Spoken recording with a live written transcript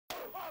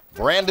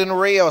Brandon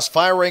Rios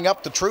firing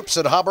up the troops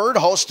at Hubbard,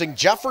 hosting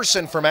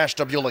Jefferson from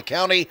Ashtabula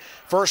County.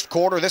 First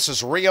quarter, this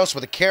is Rios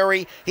with a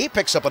carry. He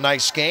picks up a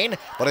nice gain,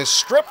 but is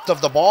stripped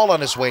of the ball on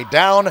his way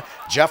down.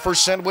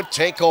 Jefferson would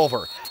take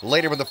over.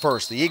 Later in the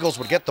first, the Eagles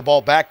would get the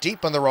ball back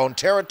deep in their own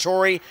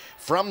territory.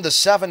 From the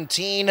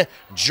 17,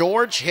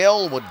 George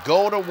Hill would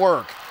go to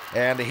work.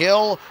 And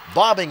Hill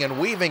bobbing and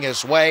weaving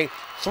his way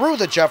through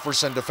the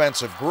Jefferson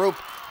defensive group,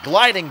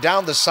 gliding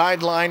down the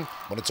sideline.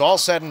 When it's all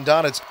said and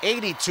done, it's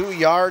 82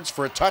 yards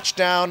for a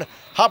touchdown.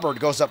 Hubbard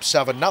goes up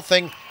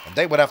 7-0, and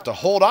they would have to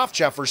hold off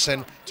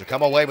Jefferson to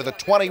come away with a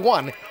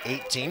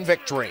 21-18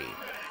 victory.